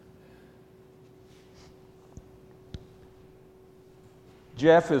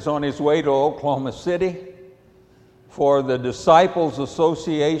Jeff is on his way to Oklahoma City for the Disciples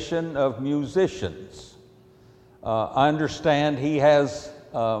Association of Musicians. I understand he has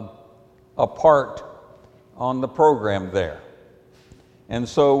a part on the program there. And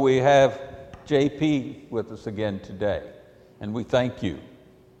so we have JP with us again today, and we thank you.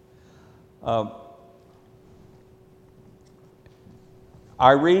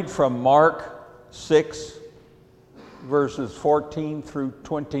 I read from Mark 6, verses 14 through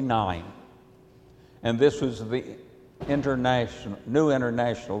 29. And this was the New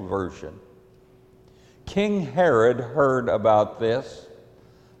International Version. King Herod heard about this,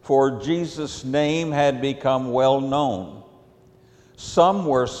 for Jesus' name had become well known. Some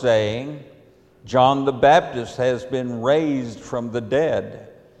were saying, John the Baptist has been raised from the dead,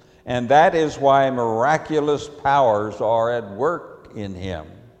 and that is why miraculous powers are at work in him.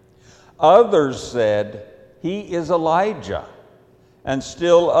 Others said, he is Elijah, and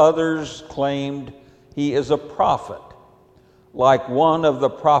still others claimed he is a prophet, like one of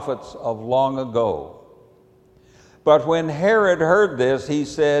the prophets of long ago. But when Herod heard this, he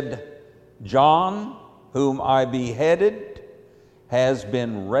said, John, whom I beheaded, has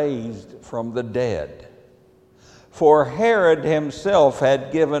been raised from the dead. For Herod himself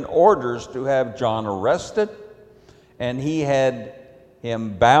had given orders to have John arrested, and he had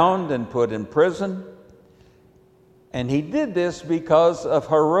him bound and put in prison. And he did this because of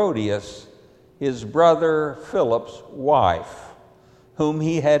Herodias, his brother Philip's wife, whom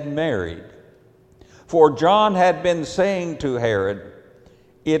he had married. For John had been saying to Herod,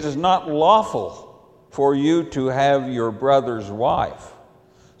 it is not lawful for you to have your brother's wife.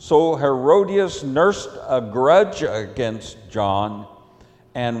 So Herodias nursed a grudge against John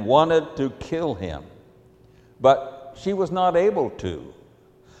and wanted to kill him. But she was not able to,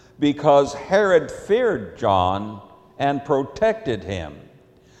 because Herod feared John and protected him,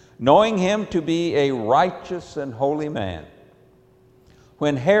 knowing him to be a righteous and holy man.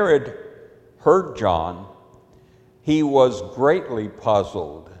 When Herod heard John, he was greatly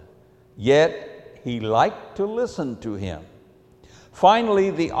puzzled, yet he liked to listen to him.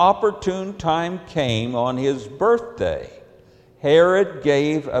 Finally, the opportune time came on his birthday. Herod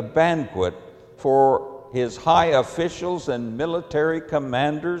gave a banquet for his high officials and military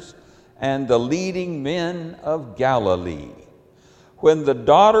commanders and the leading men of Galilee. When the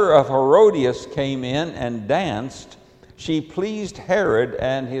daughter of Herodias came in and danced, she pleased Herod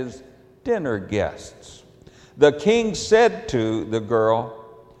and his dinner guests. The king said to the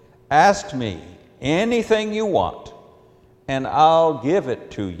girl, ask me anything you want, and I'll give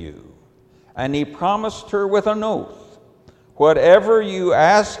it to you. And he promised her with an oath, whatever you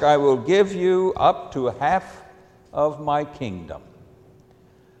ask, I will give you up to half of my kingdom.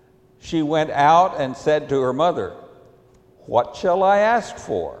 She went out and said to her mother, what shall I ask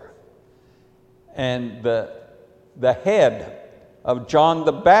for? And the head of John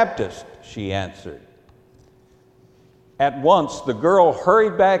the Baptist, she answered. At once the girl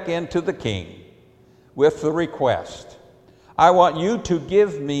hurried back into the king with the request, I want you to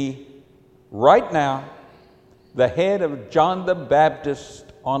give me right now the head of John the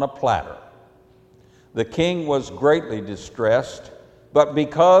Baptist on a platter. The king was greatly distressed, but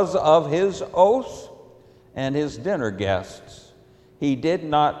because of his oath and his dinner guests, he did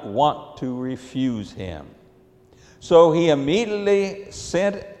not want to refuse him. So he immediately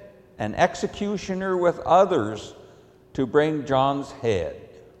sent an executioner with others to bring John's head.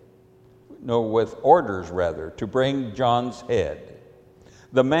 No, with orders rather, to bring John's head.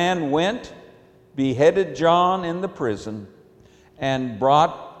 The man went, beheaded John in the prison, and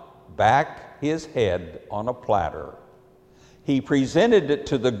brought back his head on a platter. He presented it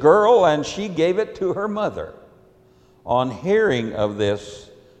to the girl, and she gave it to her mother. On hearing of this,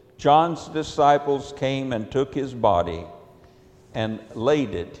 John's disciples came and took his body and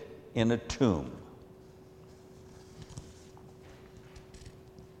laid it in a tomb.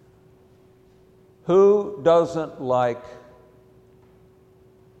 Who doesn't like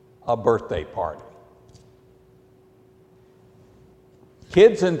a birthday party?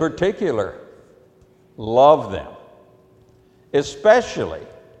 Kids in particular love them, especially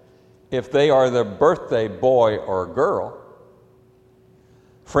if they are the birthday boy or girl.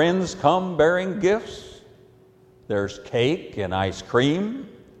 Friends come bearing gifts. There's cake and ice cream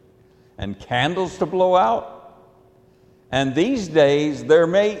and candles to blow out. And these days, there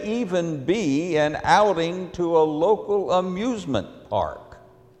may even be an outing to a local amusement park.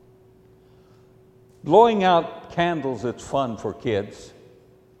 Blowing out candles, it's fun for kids,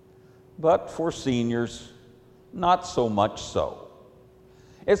 but for seniors, not so much so.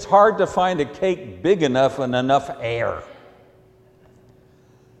 It's hard to find a cake big enough and enough air.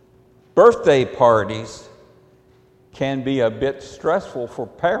 Birthday parties can be a bit stressful for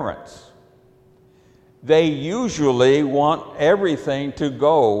parents. They usually want everything to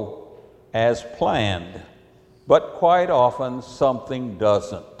go as planned, but quite often something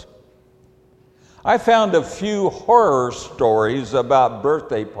doesn't. I found a few horror stories about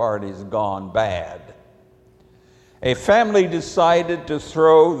birthday parties gone bad. A family decided to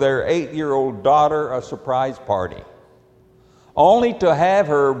throw their 8-year-old daughter a surprise party, only to have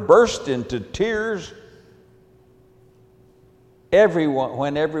her burst into tears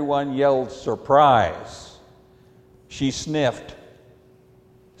when everyone yelled surprise. She sniffed,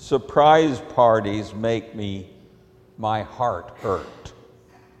 "Surprise parties make my heart hurt."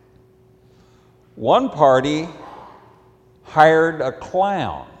 One party hired a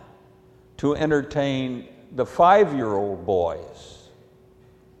clown to entertain the 5-year-old boys,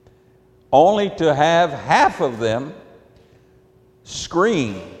 only to have half of them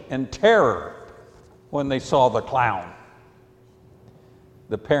scream in terror when they saw the clown.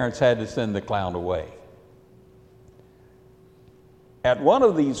 The parents had to send the clown away. At one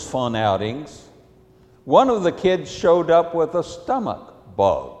of these fun outings, one of the kids showed up with a stomach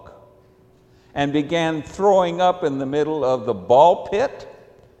bug and began throwing up in the middle of the ball pit,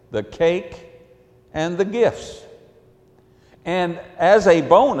 the cake, and the gifts. And as a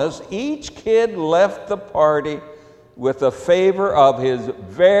bonus, each kid left the party with a favor of his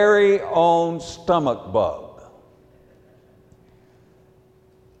very own stomach bug.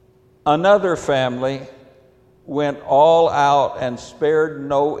 Another family went all out and spared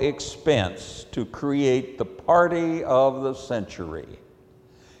no expense to create the party of the century,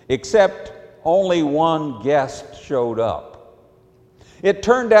 except only one guest showed up. It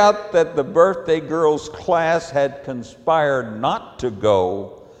turned out that the birthday girl's class had conspired not to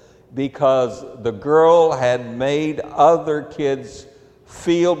go because the girl had made other kids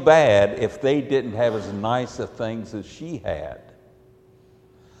feel bad if they didn't have as nice of things as she had.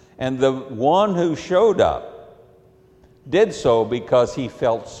 And the one who showed up did so because he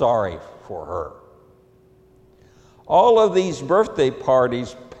felt sorry for her. All of these birthday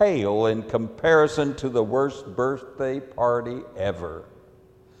parties pale in comparison to the worst birthday party ever.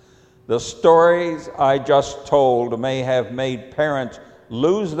 The stories I just told may have made parents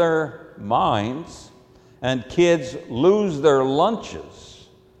lose their minds and kids lose their lunches,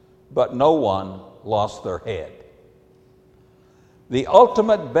 but no one lost their head. The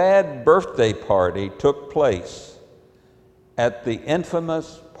ultimate bad birthday party took place at the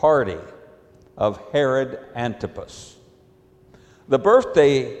infamous party of Herod Antipas. The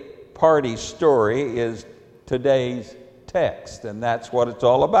birthday party story is today's text, and that's what it's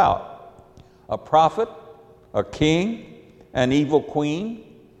all about. A prophet, a king, an evil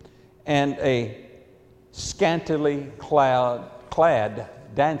queen, and a scantily clad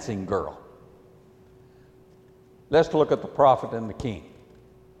dancing girl. Let's look at the prophet and the king.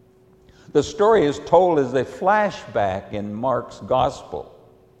 The story is told as a flashback in Mark's gospel.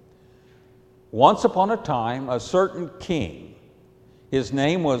 Once upon a time, a certain king, his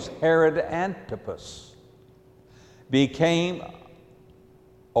name was Herod Antipas, became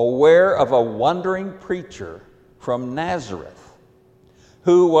aware of a wandering preacher from Nazareth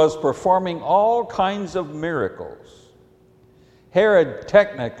who was performing all kinds of miracles. Herod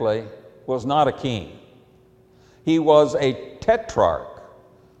technically was not a king. He was a tetrarch,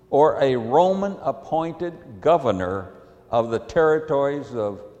 or a Roman appointed governor of the territories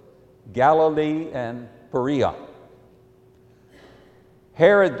of Galilee and Perea.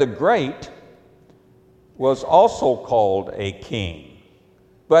 Herod the Great was also called a king,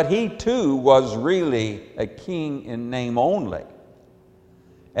 but he too was really a king in name only,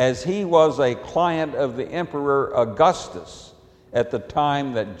 as he was a client of the Emperor Augustus at the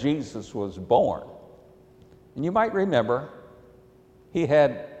time that Jesus was born. And you might remember, he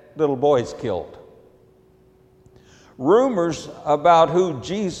had little boys killed. Rumors about who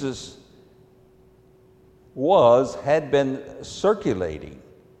Jesus was had been circulating.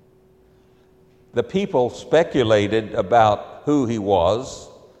 The people speculated about who he was.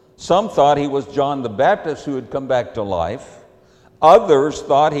 Some thought he was John the Baptist who had come back to life. Others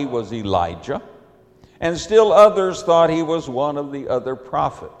thought he was Elijah. And still others thought he was one of the other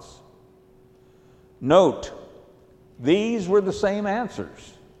prophets. Note, these were the same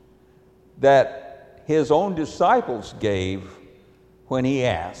answers that his own disciples gave when he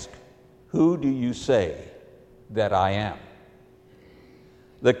asked, "Who do you say that I am?"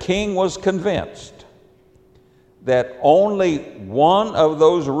 The king was convinced that only one of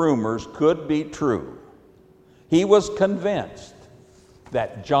those rumors could be true. He was convinced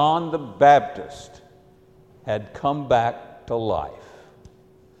that John the Baptist had come back to life.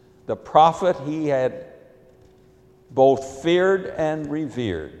 the prophet he had both feared and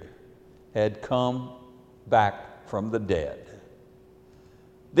revered, had come back from the dead.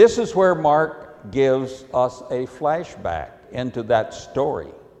 This is where Mark gives us a flashback into that story.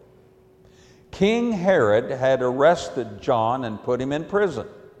 King Herod had arrested John and put him in prison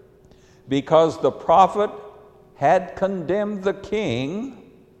because the prophet had condemned the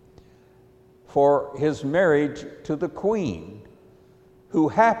king for his marriage to the queen, who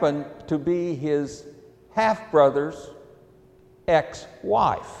happened to be his half-brother's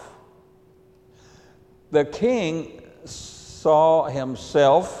ex-wife. The king saw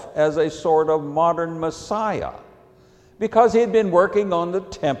himself as a sort of modern Messiah because he had been working on the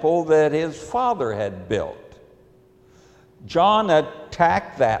temple that his father had built. John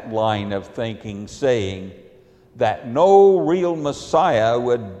attacked that line of thinking, saying that no real Messiah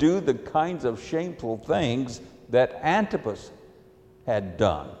would do the kinds of shameful things that Antipas had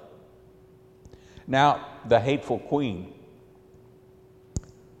done. Now, the hateful queen.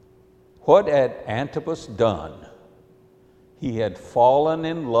 What had Antipas done? He had fallen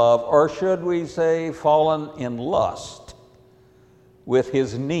in love, or should we say fallen in lust, with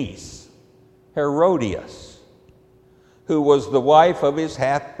his niece, Herodias, who was the wife of his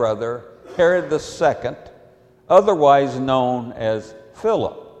half-brother, Herod II, otherwise known as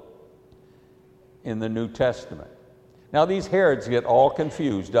Philip in the New Testament. Now, these Herods get all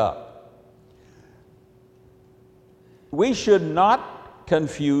confused up. We should not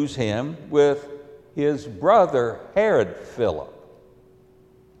confuse him with his brother Herod Philip,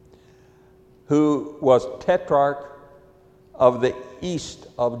 who was tetrarch of the east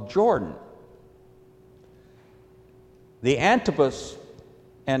of Jordan. The Antipas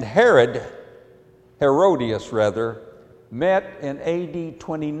and Herodias met in AD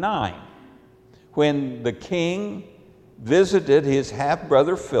 29 when the king visited his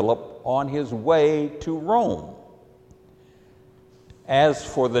half-brother Philip on his way to Rome. As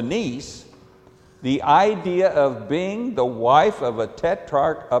for the niece, the idea of being the wife of a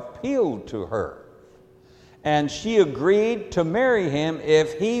tetrarch appealed to her, and she agreed to marry him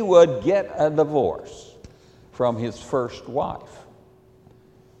if he would get a divorce from his first wife.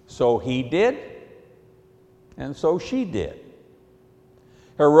 So he did, and so she did.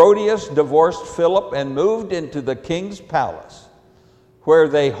 Herodias divorced Philip and moved into the king's palace, where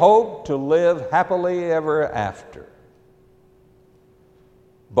they hoped to live happily ever after.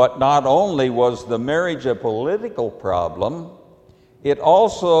 But not only was the marriage a political problem, it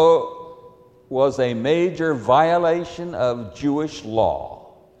also was a major violation of Jewish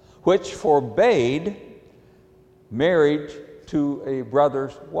law, which forbade marriage to a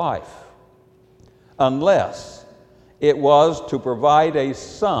brother's wife, unless it was to provide a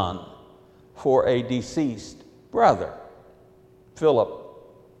son for a deceased brother. Philip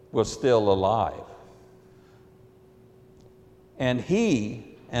was still alive. And he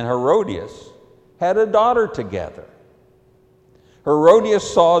and Herodias had a daughter together.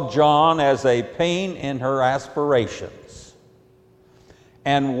 Herodias saw John as a pain in her aspirations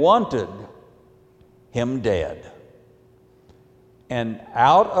and wanted him dead and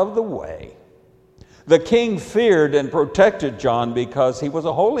out of the way. The king feared and protected John because he was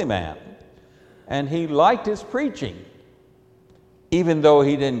a holy man and he liked his preaching, even though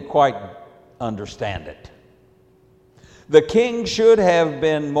he didn't quite understand it. The king should have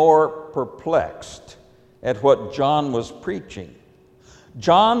been more perplexed at what John was preaching.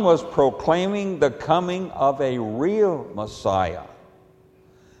 John was proclaiming the coming of a real Messiah.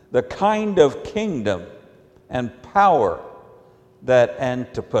 The kind of kingdom and power that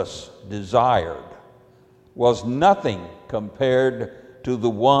Antipas desired was nothing compared to the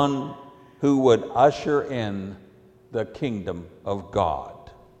one who would usher in the kingdom of God.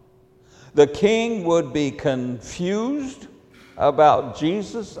 The king would be confused about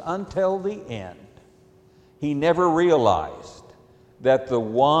Jesus until the end. He never realized that the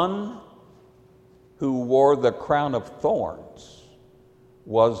one who wore the crown of thorns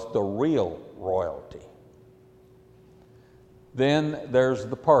was the real royalty. Then there's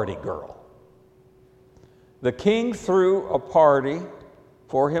the party girl. The king threw a party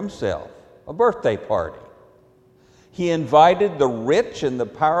for himself, a birthday party. He invited the rich and the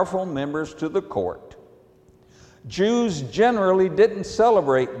powerful members to the court. Jews generally didn't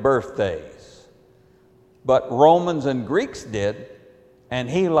celebrate birthdays, but Romans and Greeks did, and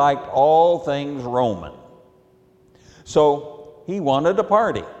he liked all things Roman. So he wanted a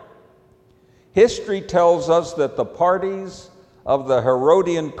party. History tells us that the parties of the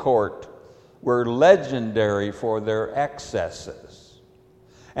Herodian court were legendary for their excesses.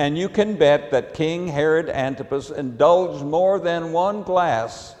 And you can bet that King Herod Antipas indulged more than one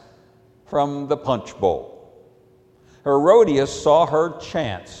glass from the punch bowl. Herodias saw her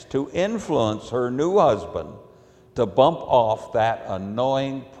chance to influence her new husband to bump off that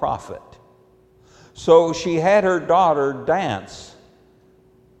annoying prophet. So she had her daughter dance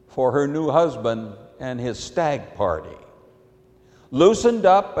for her new husband and his stag party. Loosened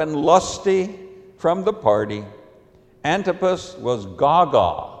up and lusty from the party, Antipas was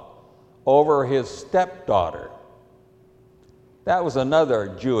gaga over his stepdaughter. That was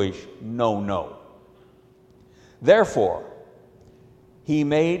another Jewish no-no. Therefore, he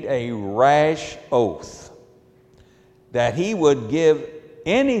made a rash oath that he would give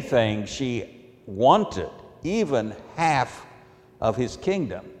anything she wanted, even half of his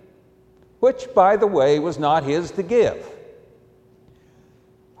kingdom, which, by the way, was not his to give.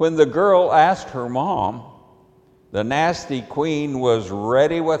 When the girl asked her mom, the nasty queen was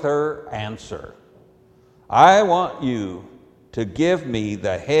ready with her answer. I want you to give me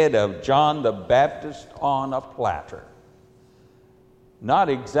the head of John the Baptist on a platter. Not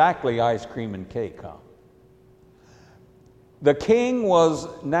exactly ice cream and cake, huh? The king was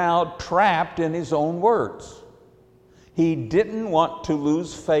now trapped in his own words. He didn't want to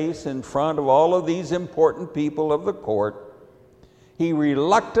lose face in front of all of these important people of the court. He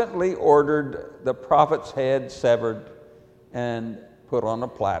reluctantly ordered the prophet's head severed and put on a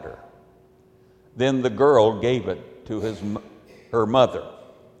platter. Then the girl gave it to her mother.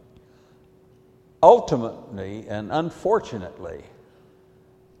 Ultimately and unfortunately,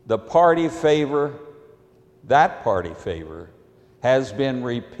 that party favor has been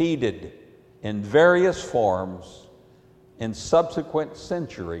repeated in various forms in subsequent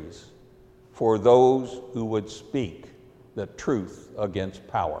centuries for those who would speak the truth against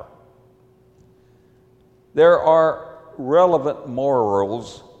power. There are relevant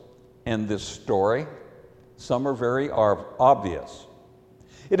morals in this story. Some are very obvious.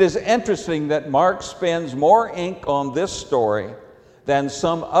 It is interesting that Mark spends more ink on this story than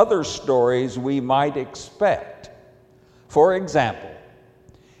some other stories we might expect. For example,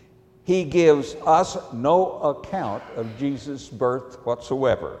 he gives us no account of Jesus' birth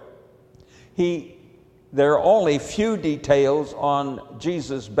whatsoever. There are only few details on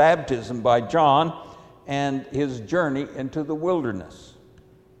Jesus' baptism by John and his journey into the wilderness.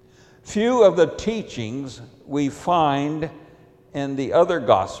 Few of the teachings we find in the other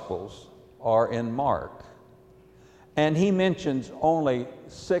Gospels are in Mark, and he mentions only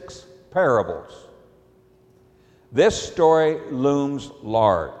 6 parables. This story looms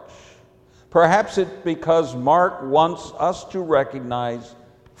large. Perhaps it's because Mark wants us to recognize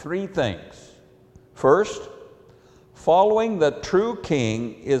 3 things. First, following the true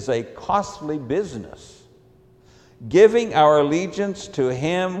king is a costly business. Giving our allegiance to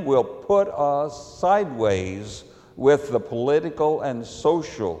him will put us sideways with the political and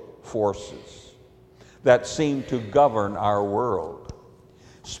social forces that seem to govern our world.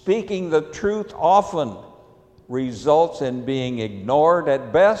 Speaking the truth often results in being ignored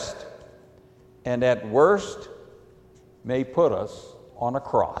at best, and at worst may put us on a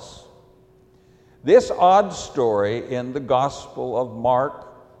cross. This odd story in the Gospel of Mark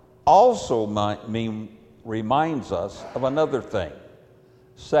also reminds us of another thing.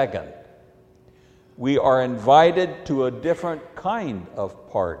 Second, we are invited to a different kind of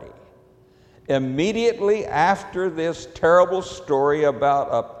party. Immediately after this terrible story about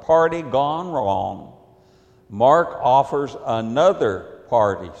a party gone wrong, Mark offers another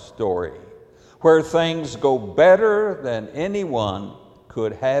party story where things go better than anyone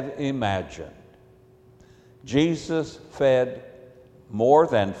could have imagined. Jesus fed more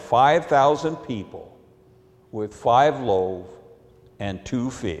than 5,000 people with 5 loaves and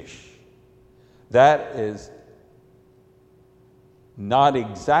 2 fish. That is not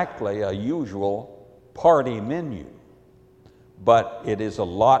exactly a usual party menu, but it is a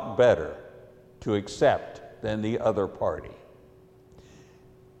lot better to accept than the other party.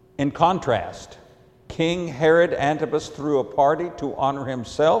 In contrast, King Herod Antipas threw a party to honor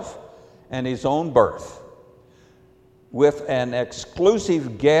himself and his own birth, with an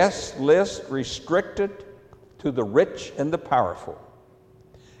exclusive guest list restricted to the rich and the powerful.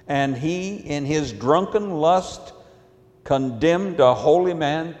 And he, in his drunken lust, condemned a holy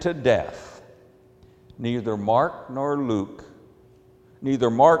man to death. Neither Mark nor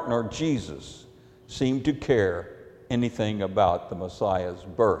Jesus seemed to care anything about the Messiah's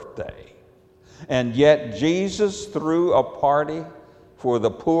birthday. And yet Jesus threw a party for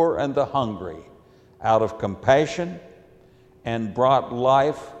the poor and the hungry out of compassion and brought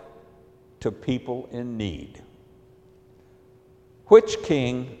life to people in need. Which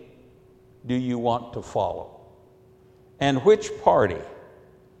king do you want to follow? And which party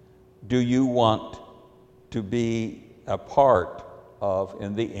do you want to be a part of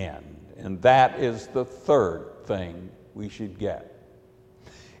in the end? And that is the third thing we should get.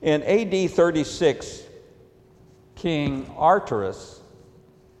 In AD 36, King Artaxerxes,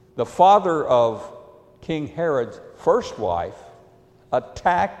 the father of King Herod's first wife,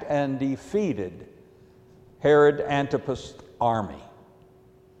 attacked and defeated Herod Antipas' army.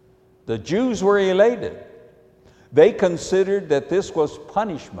 The Jews were elated. They considered that this was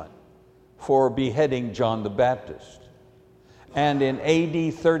punishment for beheading John the Baptist. And in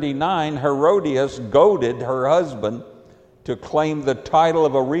AD 39, Herodias goaded her husband to claim the title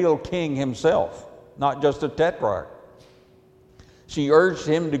of a real king himself, not just a tetrarch. She urged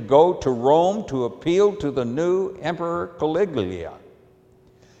him to go to Rome to appeal to the new Emperor Caligula.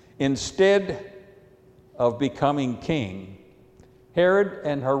 Instead of becoming king, Herod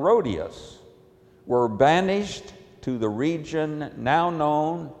and Herodias were banished to the region now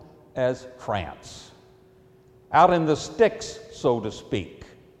known as France, out in the sticks, so to speak.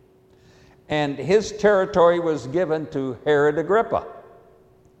 And his territory was given to Herod Agrippa.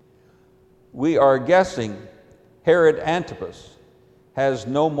 We are guessing Herod Antipas has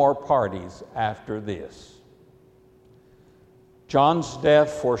no more parties after this. John's death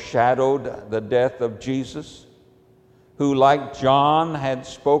foreshadowed the death of Jesus, who, like John, had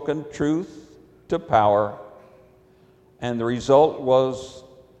spoken truth to power, and the result was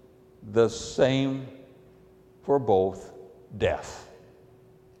the same for both: death.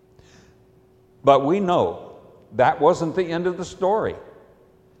 But we know that wasn't the end of the story.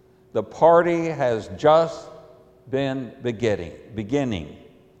 The party has just been beginning,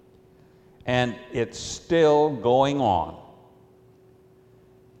 and it's still going on.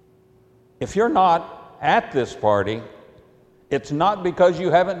 If you're not at this party, it's not because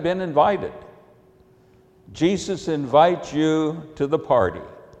you haven't been invited. Jesus invites you to the party.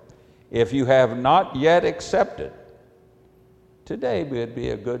 If you have not yet accepted, today would be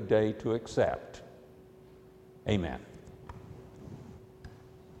a good day to accept. Amen.